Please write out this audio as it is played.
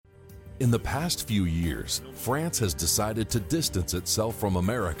In the past few years, France has decided to distance itself from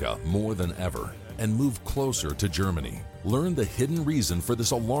America more than ever and move closer to Germany. Learn the hidden reason for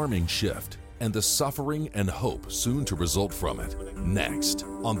this alarming shift and the suffering and hope soon to result from it. Next,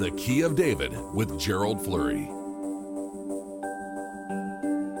 on The Key of David with Gerald Fleury.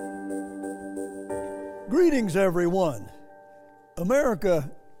 Greetings, everyone.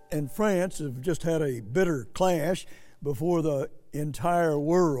 America and France have just had a bitter clash before the entire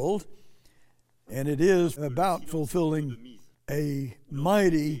world, and it is about fulfilling a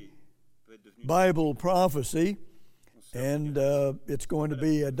mighty Bible prophecy, and it's going to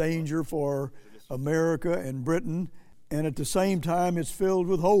be a danger for America and Britain, and at the same time it's filled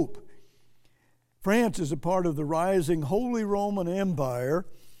with hope. France is a part of the rising Holy Roman Empire,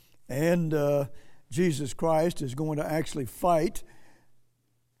 and Jesus Christ is going to actually fight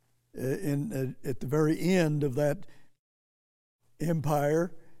at the very end of that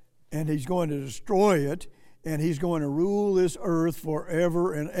empire, and he's going to destroy it, and he's going to rule this earth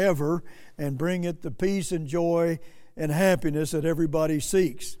forever and ever and bring it the peace and joy and happiness that everybody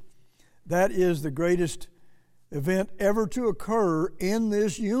seeks. That is the greatest event ever to occur in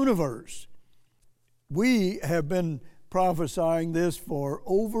this universe. We have been prophesying this for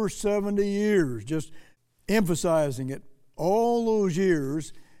over 70 years, just emphasizing it all those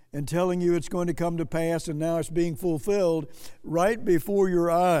years and telling you it's going to come to pass, and now it's being fulfilled right before your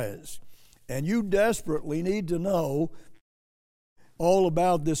eyes. And you desperately need to know all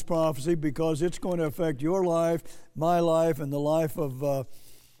about this prophecy because it's going to affect your life, my life, and the life of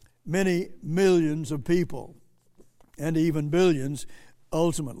many millions of people, and even billions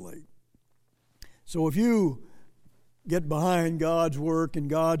ultimately. So if you get behind God's work and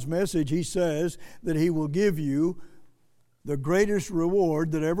God's message, He says that He will give you the greatest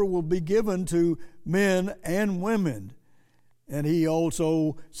reward that ever will be given to men and women. And He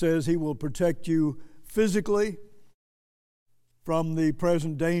also says He will protect you physically from the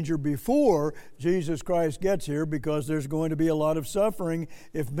present danger before Jesus Christ gets here, because there's going to be a lot of suffering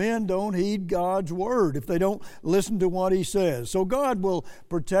if men don't heed God's word, if they don't listen to what He says. So God will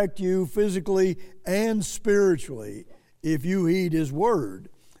protect you physically and spiritually if you heed His word.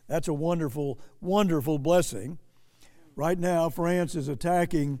 That's a wonderful, wonderful blessing. Right now, France is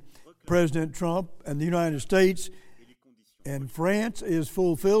attacking President Trump and the United States, and France is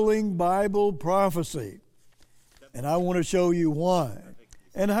fulfilling Bible prophecy. And I want to show you why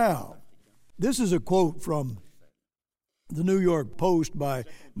and how. This is a quote from the New York Post by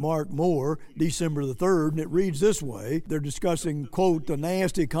Mark Moore, December the 3rd, and it reads this way. They're discussing, quote, the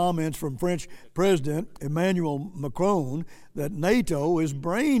nasty comments from French President Emmanuel Macron that NATO is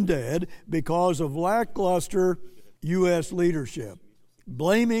brain dead because of lackluster U.S. leadership,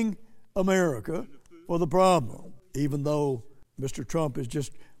 blaming America for the problem, even though Mr. Trump is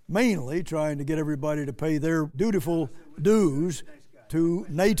just mainly trying to get everybody to pay their dutiful dues to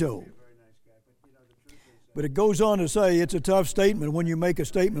NATO. But it goes on to say it's a tough statement when you make a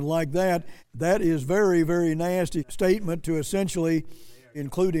statement like that. That is very, very nasty statement to essentially,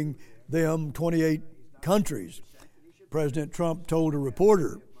 including them, 28 countries. President Trump told a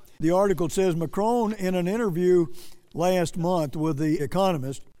reporter. The article says Macron, in an interview last month with The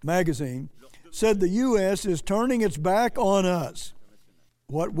Economist magazine, said the U.S. is turning its back on us.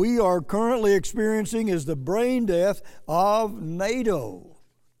 What we are currently experiencing is the brain death of NATO.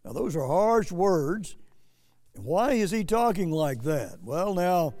 Now, those are harsh words. Why is he talking like that? Well,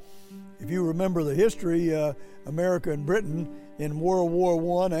 now, if you remember the history, America and Britain in World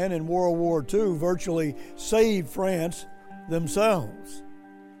War I and in World War II virtually saved France themselves.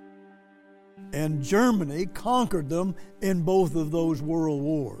 And Germany conquered them in both of those world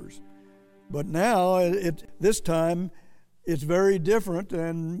wars. But now, this time, it's very different,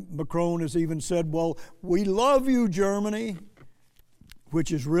 and Macron has even said, well, we love you, Germany,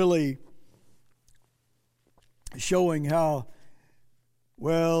 which is really showing how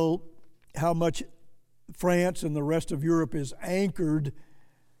much France and the rest of Europe is anchored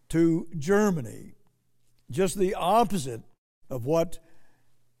to Germany. Just the opposite of what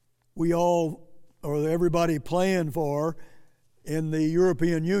we all, or everybody, planned for in the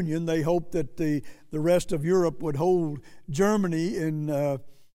European Union. They hoped that the rest of Europe would hold Germany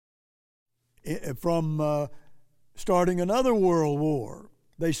from starting another world war.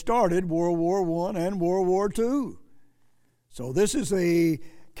 They started World War I and World War II. So this is a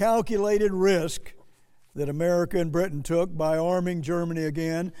calculated risk that America and Britain took by arming Germany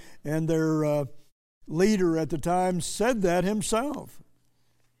again, and their leader at the time said that himself.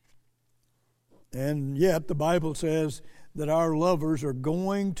 And yet the Bible says that our lovers are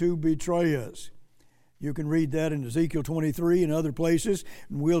going to betray us. You can read that in Ezekiel 23 and other places,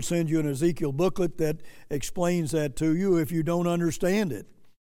 and we'll send you an Ezekiel booklet that explains that to you if you don't understand it.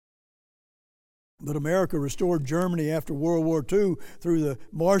 But America restored Germany after World War II through the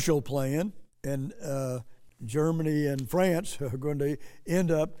Marshall Plan, and Germany and France are going to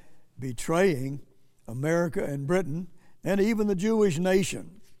end up betraying America and Britain and even the Jewish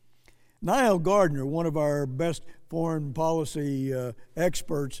nation. Niall Gardner, one of our best foreign policy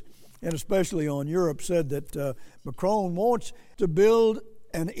experts, and especially on Europe, said that Macron wants to build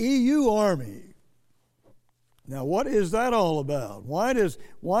an EU army. Now, what is that all about? Why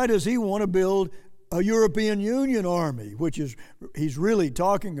does he want to build a European Union army, which is, he's really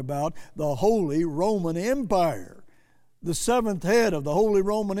talking about the Holy Roman Empire, the seventh head of the Holy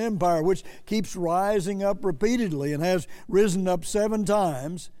Roman Empire, which keeps rising up repeatedly and has risen up 7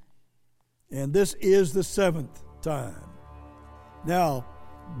 times, and this is the 7th time. Now,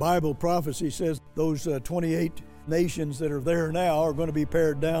 Bible prophecy says those 28 nations that are there now are going to be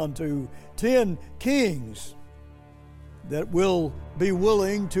pared down to 10 kings that will be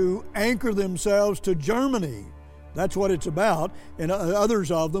willing to anchor themselves to Germany. That's what it's about, and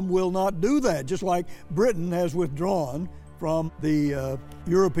others of them will not do that, just like Britain has withdrawn from the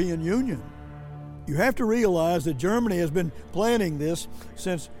European Union. You have to realize that Germany has been planning this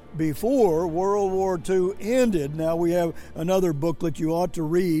since before World War II ended. Now we have another booklet you ought to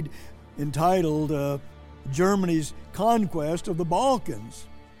read entitled Germany's Conquest of the Balkans.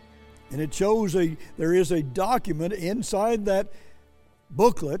 And it shows there is a document inside that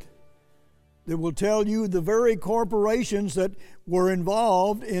booklet that will tell you the very corporations that were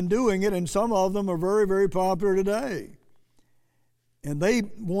involved in doing it, and some of them are very, very popular today. And they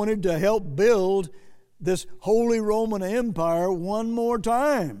wanted to help build this Holy Roman Empire one more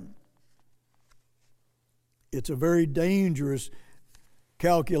time. It's a very dangerous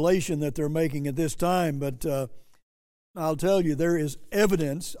calculation that they're making at this time, but I'll tell you, there is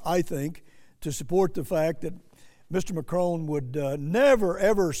evidence, I think, to support the fact that Mr. Macron would never,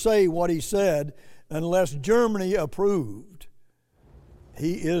 ever say what he said unless Germany approved.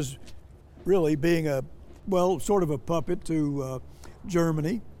 He is really being sort of a puppet to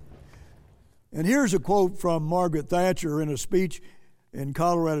Germany. And here's a quote from Margaret Thatcher in a speech in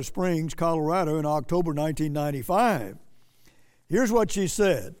Colorado Springs, Colorado, in October 1995. Here's what she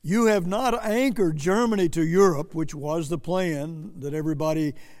said: "You have not anchored Germany to Europe, which was the plan that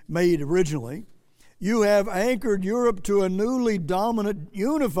everybody made originally. You have anchored Europe to a newly dominant,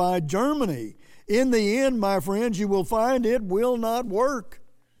 unified Germany. In the end, my friends, you will find it will not work."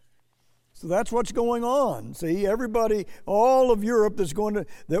 So that's what's going on. See, everybody, all of Europe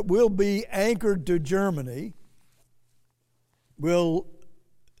that will be anchored to Germany will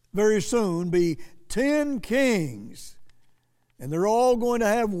very soon be 10 kings. And they're all going to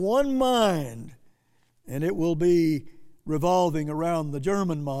have one mind, and it will be revolving around the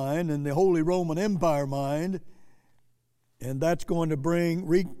German mind and the Holy Roman Empire mind, and that's going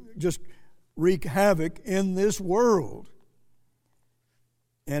to just wreak havoc in this world.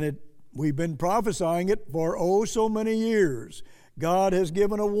 And we've been prophesying it for so many years. God has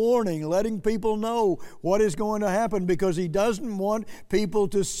given a warning, letting people know what is going to happen, because He doesn't want people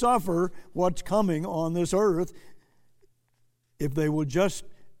to suffer what's coming on this earth if they will just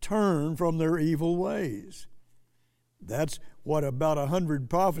turn from their evil ways. That's what about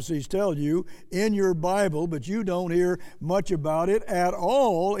 100 prophecies tell you in your Bible, but you don't hear much about it at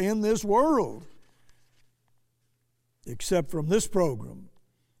all in this world. Except from this program.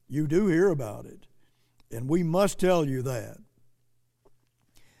 You do hear about it. And we must tell you that.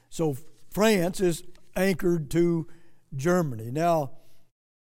 So France is anchored to Germany. Now,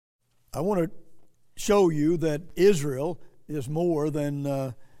 I want to show you that Israel is more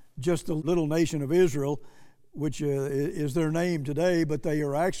than just the little nation of Israel, which is their name today, but they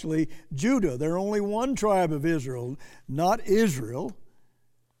are actually Judah. They're only one tribe of Israel, not Israel.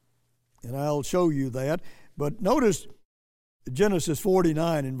 And I'll show you that. But notice Genesis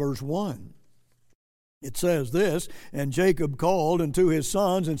 49 in verse 1. It says this: "And Jacob called unto his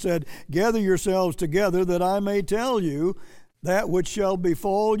sons and said, Gather yourselves together, that I may tell you that which shall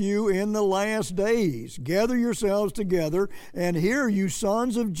befall you in the last days. Gather yourselves together, and hear, you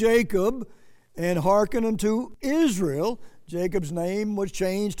sons of Jacob, and hearken unto Israel." Jacob's name was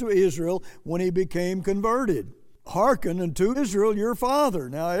changed to Israel when he became converted. "Hearken unto Israel your father."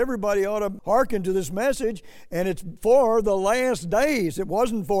 Now everybody ought to hearken to this message, and it's for the last days. It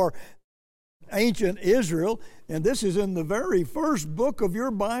wasn't for ancient Israel, and this is in the very first book of your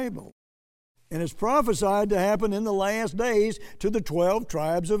Bible. And it's prophesied to happen in the last days to the 12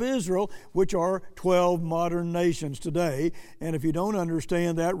 tribes of Israel, which are 12 modern nations today. And if you don't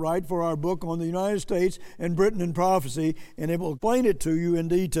understand that, write for our book on the United States and Britain in prophecy, and it will explain it to you in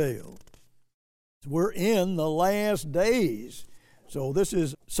detail. We're in the last days. So this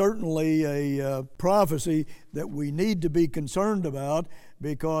is certainly a prophecy that we need to be concerned about,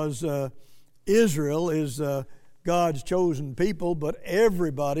 because Israel is God's chosen people, but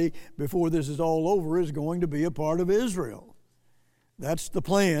everybody, before this is all over, is going to be a part of Israel. That's the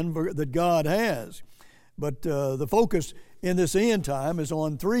plan that God has. But the focus in this end time is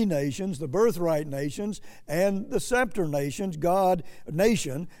on three nations, the birthright nations and the scepter nations. God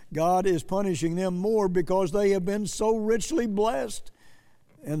is punishing them more because they have been so richly blessed,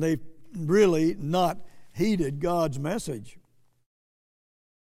 and they've really not heeded God's message.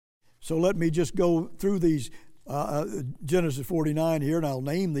 So let me just go through these Genesis 49 here, and I'll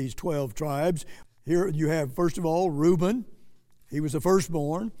name these 12 tribes. Here you have, first of all, Reuben. He was the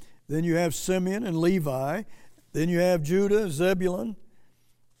firstborn. Then you have Simeon and Levi. Then you have Judah, Zebulun.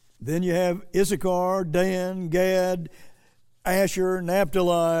 Then you have Issachar, Dan, Gad, Asher,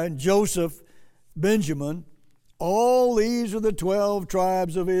 Naphtali, Joseph, Benjamin. All these are the 12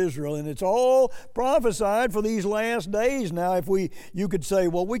 tribes of Israel, and it's all prophesied for these last days. Now, you could say,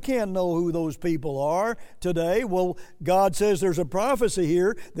 well, we can't know who those people are today. Well, God says there's a prophecy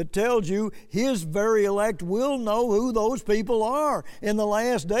here that tells you His very elect will know who those people are in the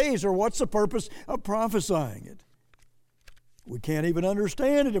last days, or what's the purpose of prophesying it? We can't even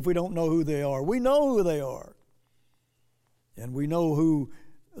understand it if we don't know who they are. We know who they are. And we know who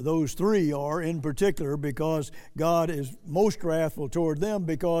those three are in particular, because God is most wrathful toward them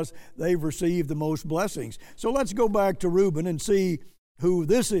because they've received the most blessings. So let's go back to Reuben and see who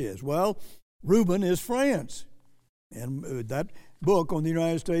this is. Well, Reuben is France. And that book on the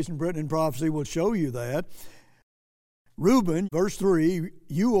United States and Britain in prophecy will show you that. Reuben, verse 3,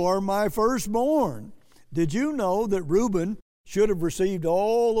 you are my firstborn. Did you know that Reuben should have received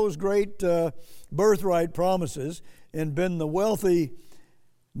all those great birthright promises and been the wealthy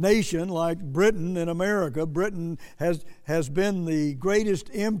nation like Britain and America? Britain has been the greatest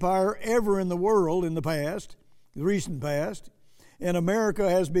empire ever in the world in the past, the recent past, and America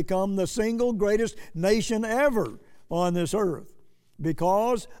has become the single greatest nation ever on this earth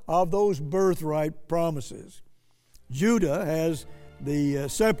because of those birthright promises. Judah has the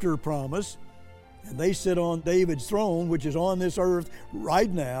scepter promise, and they sit on David's throne, which is on this earth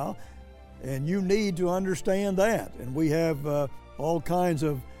right now, and you need to understand that. And we have all kinds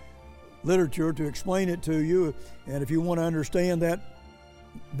of literature to explain it to you, and if you want to understand that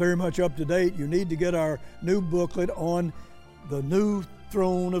very much up to date, you need to get our new booklet on the new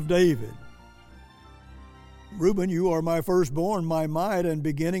throne of David. Reuben, you are my firstborn, my might and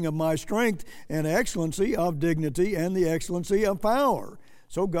beginning of my strength and excellency of dignity and the excellency of power.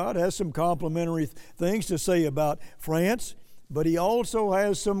 So God has some complimentary things to say about France, but He also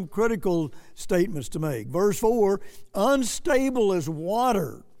has some critical statements to make. Verse 4, unstable as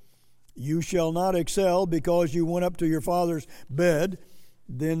water, you shall not excel, because you went up to your father's bed,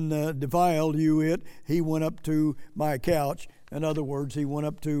 then defiled you it. He went up to my couch. In other words, he went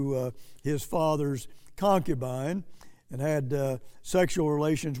up to his father's concubine and had sexual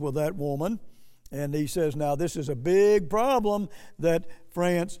relations with that woman. And he says, now this is a big problem that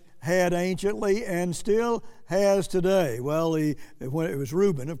France had anciently and still has today. Well, it was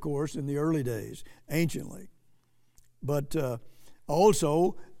Reuben, of course, in the early days, anciently. But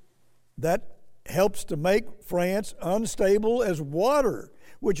also, that helps to make France unstable as water,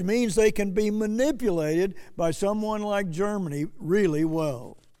 which means they can be manipulated by someone like Germany really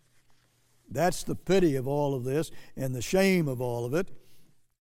well. That's the pity of all of this and the shame of all of it.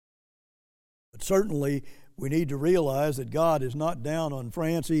 But certainly we need to realize that God is not down on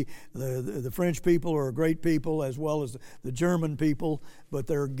France. The French people are a great people, as well as the German people, but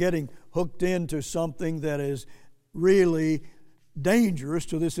they're getting hooked into something that is really dangerous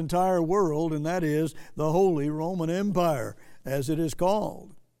to this entire world, and that is the Holy Roman Empire, as it is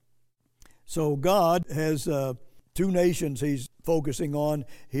called. So God has two nations He's focusing on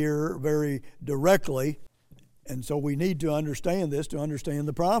here very directly, and so we need to understand this to understand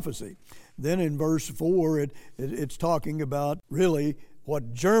the prophecy. Then in verse 4, it's talking about really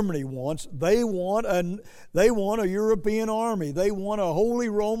what Germany wants. They want a European army. They want a Holy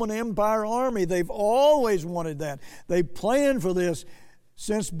Roman Empire army. They've always wanted that. They planned for this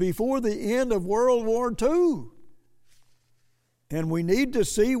since before the end of World War II. And we need to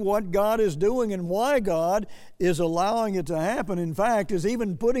see what God is doing and why God is allowing it to happen. In fact, is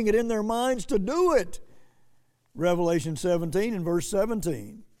even putting it in their minds to do it. Revelation 17 and verse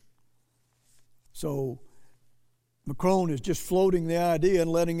 17. So Macron is just floating the idea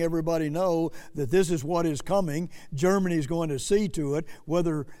and letting everybody know that this is what is coming. Germany is going to see to it,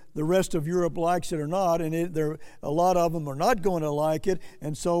 whether the rest of Europe likes it or not, and a lot of them are not going to like it,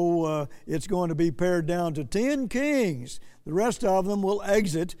 and so it's going to be pared down to 10 kings. The rest of them will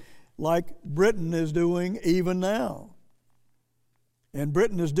exit like Britain is doing even now. And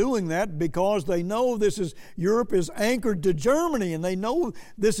Britain is doing that because they know Europe is anchored to Germany, and they know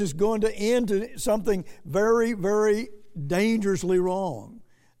this is going to end to something very, very dangerously wrong.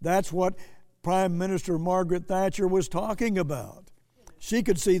 That's what Prime Minister Margaret Thatcher was talking about. She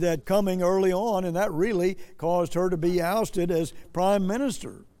could see that coming early on, and that really caused her to be ousted as Prime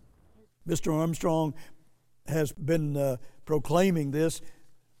Minister. Mr. Armstrong has been proclaiming this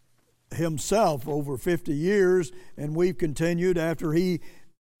himself over 50 years, and we've continued after he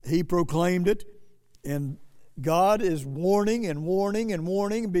proclaimed it. And God is warning and warning and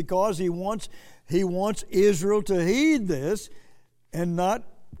warning because he wants Israel to heed this and not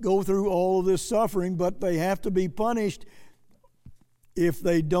go through all of this suffering, but they have to be punished if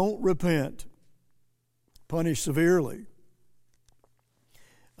they don't repent, punished severely.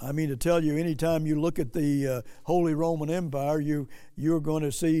 I mean to tell you, anytime you look at the Holy Roman Empire, you're going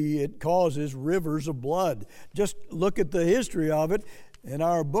to see it causes rivers of blood. Just look at the history of it, and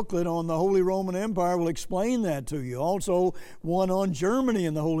our booklet on the Holy Roman Empire will explain that to you. Also, one on Germany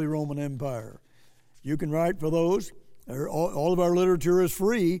and the Holy Roman Empire. You can write for those. All of our literature is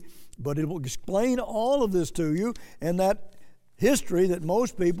free, but it will explain all of this to you, and that history that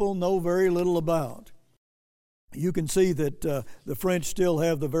most people know very little about. You can see that the French still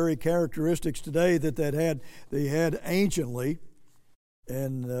have the very characteristics today that they had anciently,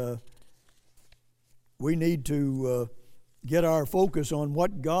 and we need to get our focus on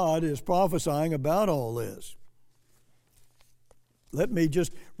what God is prophesying about all this. Let me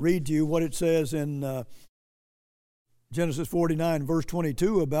just read to you what it says in Genesis 49, verse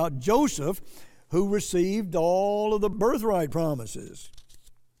 22, about Joseph, who received all of the birthright promises.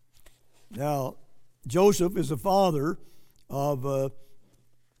 Now, Joseph is the father of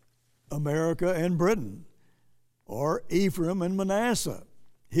America and Britain, or Ephraim and Manasseh.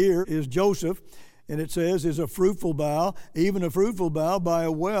 Here is Joseph, and it says, is a fruitful bough, even a fruitful bough by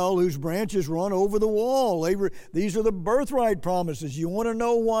a well whose branches run over the wall. These are the birthright promises. You want to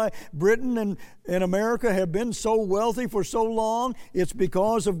know why Britain and America have been so wealthy for so long? It's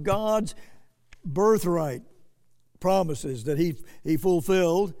because of God's birthright promises that he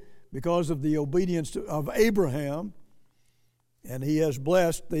fulfilled because of the obedience of Abraham, and he has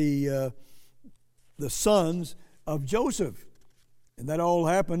blessed the sons of Joseph. And that all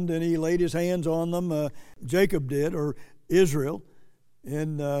happened, and he laid his hands on them, Jacob did, or Israel,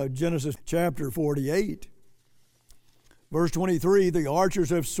 in Genesis chapter 48. Verse 23, the archers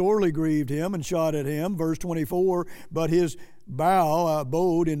have sorely grieved him and shot at him. Verse 24, but his bow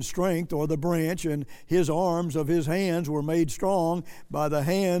abode in strength, or the branch, and his arms of his hands were made strong by the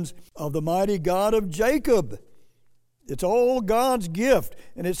hands of the mighty God of Jacob. It's all God's gift.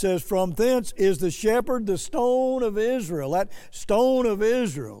 And it says, from thence is the shepherd, the stone of Israel. That stone of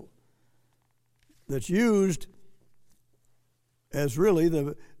Israel that's used as really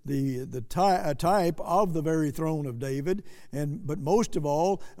a type of the very throne of David, but most of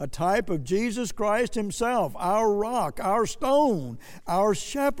all, a type of Jesus Christ himself, our rock, our stone, our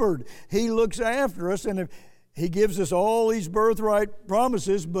shepherd. He looks after us, and he gives us all these birthright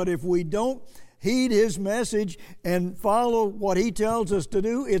promises, but if we don't heed his message and follow what he tells us to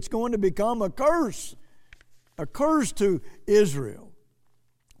do, it's going to become a curse to Israel,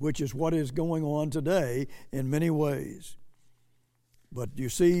 which is what is going on today in many ways. But you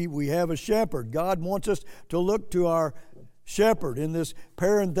see, we have a shepherd. God wants us to look to our shepherd. In this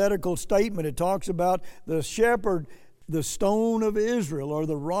parenthetical statement, it talks about the shepherd, the stone of Israel, or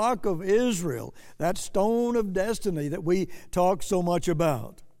the rock of Israel, that stone of destiny that we talk so much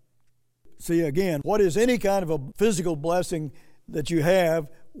about. See, again, what is any kind of a physical blessing that you have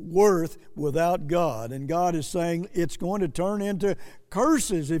worth without God? And God is saying it's going to turn into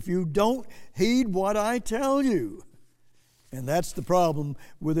curses if you don't heed what I tell you. And that's the problem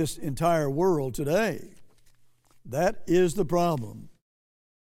with this entire world today. That is the problem.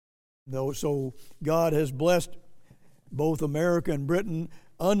 So God has blessed both America and Britain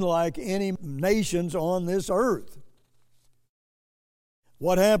unlike any nations on this earth.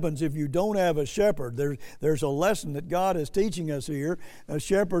 What happens if you don't have a shepherd? There's a lesson that God is teaching us here, a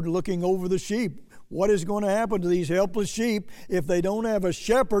shepherd looking over the sheep. What is going to happen to these helpless sheep if they don't have a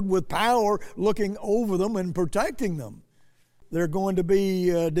shepherd with power looking over them and protecting them? They're going to be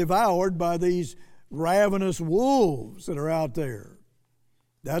devoured by these ravenous wolves that are out there.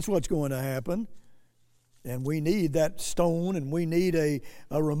 That's what's going to happen. And we need that stone, and we need a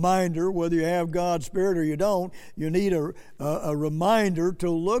reminder, whether you have God's Spirit or you don't, you need a reminder to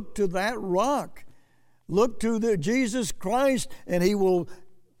look to that rock. Look to Jesus Christ, and He will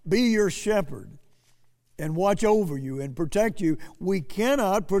be your shepherd and watch over you and protect you. We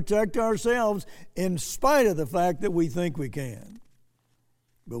cannot protect ourselves in spite of the fact that we think we can.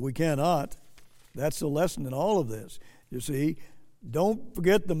 But we cannot. That's the lesson in all of this. You see, don't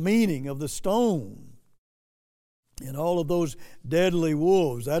forget the meaning of the stone and all of those deadly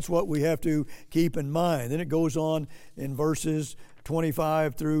wolves. That's what we have to keep in mind. Then it goes on in verses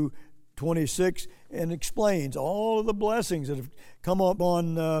 25 through 26 and explains all of the blessings that have come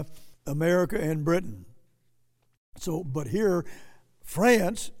upon America and Britain. So, but here,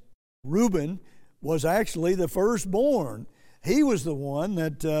 France, Reuben was actually the firstborn. He was the one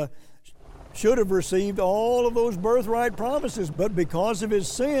that should have received all of those birthright promises, but because of his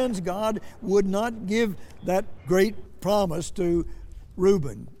sins, God would not give that great promise to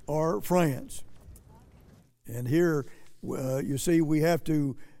Reuben or France. And here, you see, we have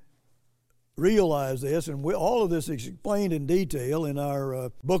to realize this, and all of this is explained in detail in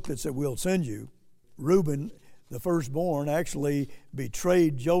our booklets that we'll send you. Reuben, the firstborn, actually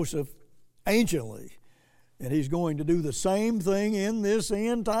betrayed Joseph anciently, and he's going to do the same thing in this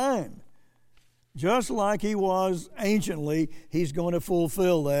end time. Just like he was anciently, he's going to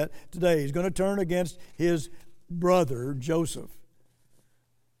fulfill that today. He's going to turn against his brother, Joseph.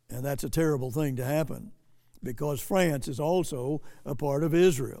 And that's a terrible thing to happen because France is also a part of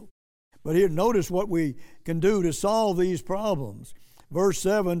Israel. But here, notice what we can do to solve these problems. Verse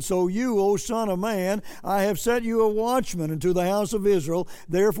 7, so you, O son of man, I have set you a watchman into the house of Israel.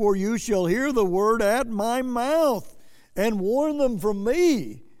 Therefore you shall hear the word at my mouth and warn them from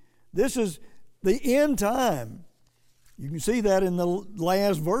me. This is the end time. You can see that in the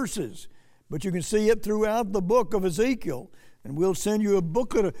last verses, but you can see it throughout the book of Ezekiel. And we'll send you a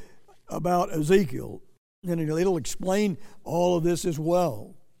booklet about Ezekiel, and it'll explain all of this as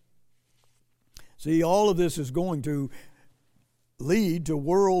well. See, all of this is going to lead to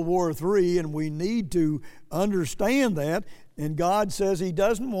World War III, and we need to understand that. And God says He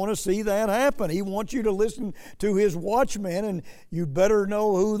doesn't want to see that happen. He wants you to listen to His watchman, and you better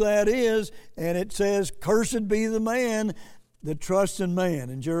know who that is. And it says, cursed be the man that trusts in man,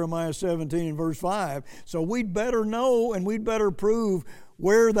 in Jeremiah 17 and verse 5. So we'd better know, and we'd better prove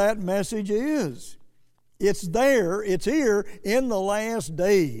where that message is. It's there, it's here in the last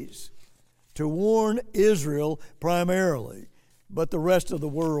days to warn Israel primarily, but the rest of the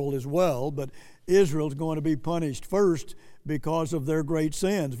world as well. But Israel's going to be punished first because of their great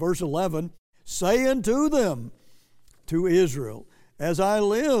sins. Verse 11, say unto them, to Israel, as I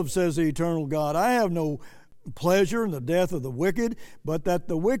live, says the eternal God, I have no pleasure in the death of the wicked, but that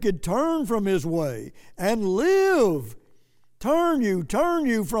the wicked turn from his way and live. Turn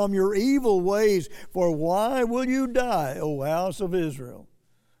you from your evil ways, for why will you die, O house of Israel?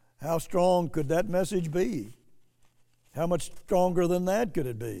 How strong could that message be? How much stronger than that could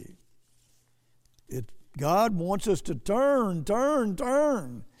it be? God wants us to turn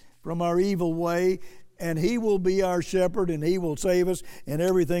from our evil way, and He will be our shepherd, and He will save us, and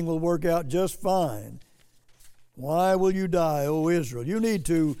everything will work out just fine. Why will you die, O Israel? You need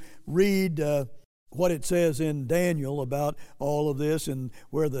to read what it says in Daniel about all of this, and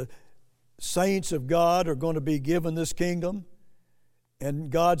where the saints of God are going to be given this kingdom.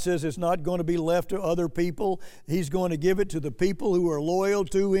 And God says it's not going to be left to other people. He's going to give it to the people who are loyal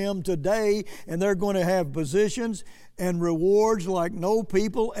to Him today, and they're going to have positions and rewards like no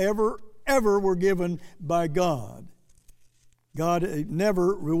people ever were given by God. God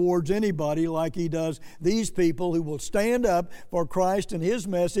never rewards anybody like He does these people who will stand up for Christ and His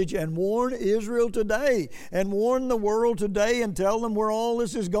message and warn Israel today and warn the world today and tell them where all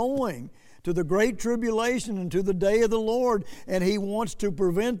this is going, to the great tribulation and to the day of the Lord. And He wants to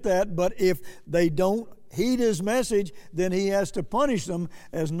prevent that, but if they don't heed His message, then He has to punish them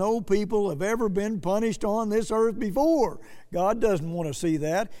as no people have ever been punished on this earth before. God doesn't want to see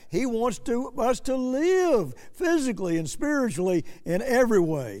that. He wants us to live physically and spiritually in every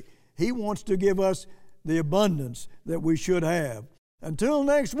way. He wants to give us the abundance that we should have. Until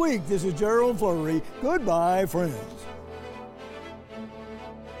next week, this is Gerald Flurry. Goodbye, friends.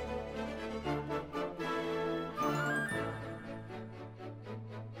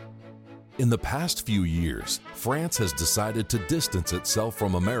 In the past few years, France has decided to distance itself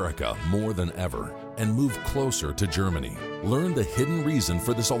from America more than ever and move closer to Germany. Learn the hidden reason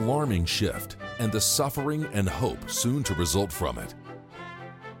for this alarming shift and the suffering and hope soon to result from it.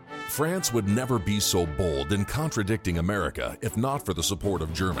 France would never be so bold in contradicting America if not for the support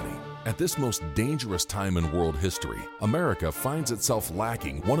of Germany. At this most dangerous time in world history, America finds itself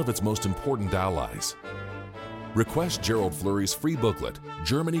lacking one of its most important allies. Request Gerald Fleury's free booklet,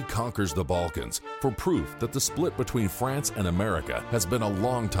 Germany Conquers the Balkans, for proof that the split between France and America has been a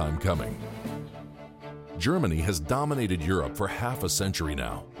long time coming. Germany has dominated Europe for half a century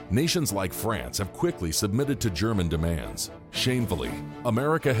now. Nations like France have quickly submitted to German demands. Shamefully,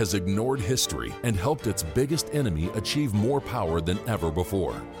 America has ignored history and helped its biggest enemy achieve more power than ever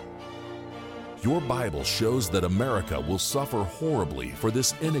before. Your Bible shows that America will suffer horribly for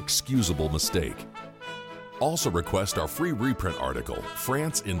this inexcusable mistake. Also request our free reprint article,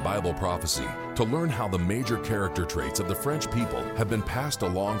 France in Bible Prophecy, to learn how the major character traits of the French people have been passed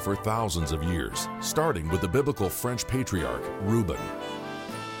along for thousands of years, starting with the biblical French patriarch, Reuben.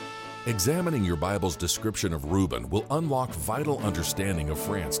 Examining your Bible's description of Reuben will unlock vital understanding of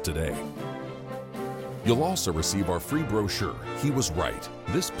France today. You'll also receive our free brochure, He Was Right.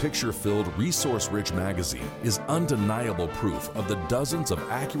 This picture-filled, resource-rich magazine is undeniable proof of the dozens of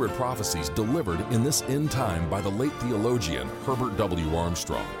accurate prophecies delivered in this end time by the late theologian Herbert W.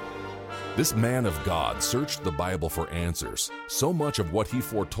 Armstrong. This man of God searched the Bible for answers. So much of what he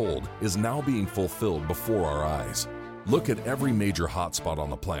foretold is now being fulfilled before our eyes. Look at every major hotspot on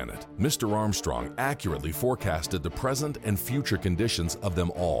the planet. Mr. Armstrong accurately forecasted the present and future conditions of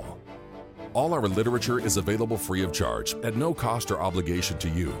them all. All our literature is available free of charge, at no cost or obligation to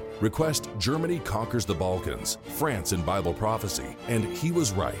you. Request Germany Conquers the Balkans, France in Bible Prophecy, and He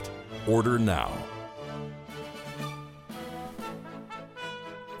Was Right. Order now.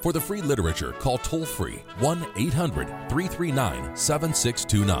 For the free literature, call toll-free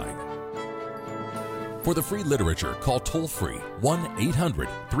 1-800-339-7629. For the free literature, call toll-free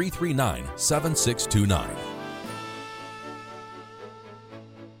 1-800-339-7629.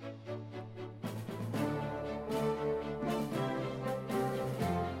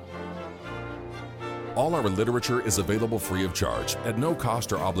 All our literature is available free of charge, at no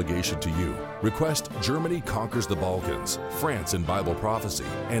cost or obligation to you. Request Germany Conquers the Balkans, France in Bible Prophecy,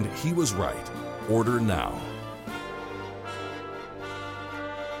 and He Was Right. Order now.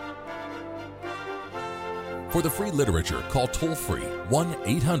 For the free literature, call toll-free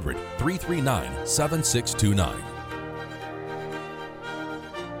 1-800-339-7629.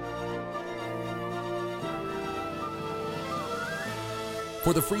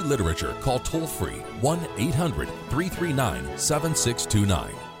 For the free literature, call toll-free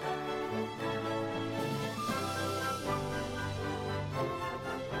 1-800-339-7629.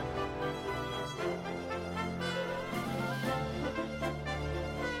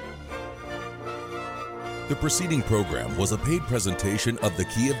 The preceding program was a paid presentation of The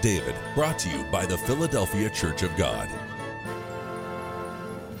Key of David, brought to you by the Philadelphia Church of God.